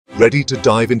Ready to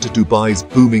dive into Dubai's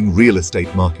booming real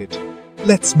estate market?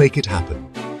 Let's make it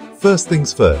happen. First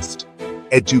things first,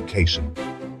 education.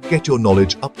 Get your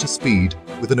knowledge up to speed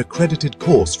with an accredited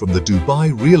course from the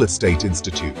Dubai Real Estate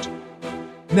Institute.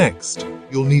 Next,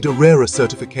 you'll need a RERA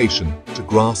certification to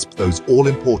grasp those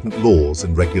all-important laws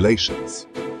and regulations.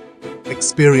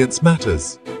 Experience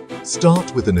matters.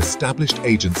 Start with an established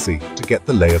agency to get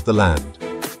the lay of the land.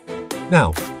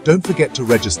 Now, don't forget to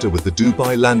register with the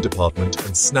Dubai Land Department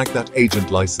and snag that agent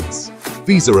license.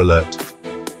 Visa alert.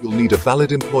 You'll need a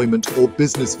valid employment or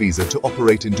business visa to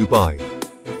operate in Dubai.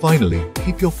 And finally,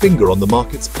 keep your finger on the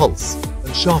market's pulse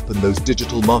and sharpen those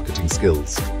digital marketing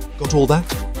skills. Got all that?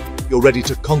 You're ready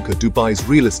to conquer Dubai's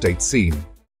real estate scene.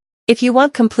 If you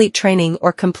want complete training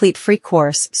or complete free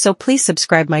course, so please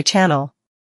subscribe my channel.